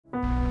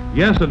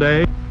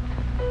Yesterday,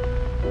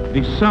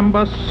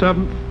 December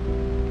 7th,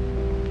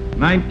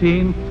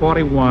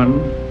 1941,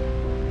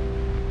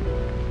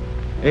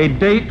 a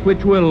date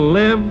which will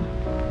live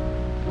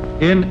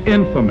in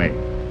infamy.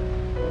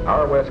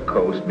 Our West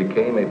Coast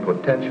became a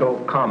potential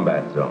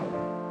combat zone.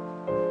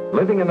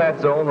 Living in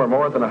that zone were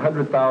more than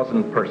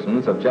 100,000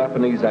 persons of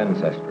Japanese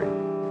ancestry.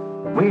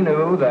 We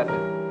knew that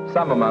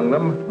some among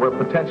them were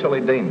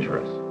potentially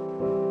dangerous.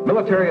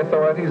 Military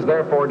authorities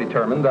therefore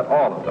determined that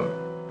all of them,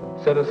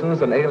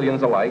 citizens and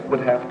aliens alike,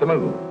 would have to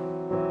move.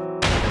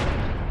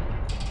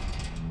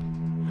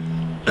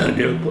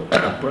 They're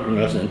putting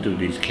us into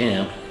these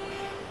camps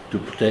to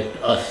protect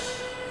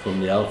us from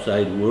the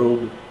outside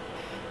world.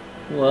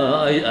 Well,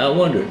 I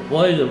wondered,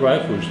 why is the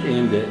rifles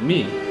aimed at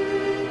me?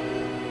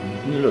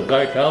 You know,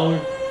 guard tower?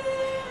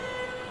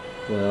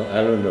 Well,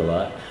 I learned a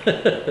lot.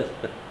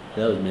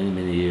 That was many,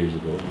 many years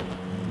ago.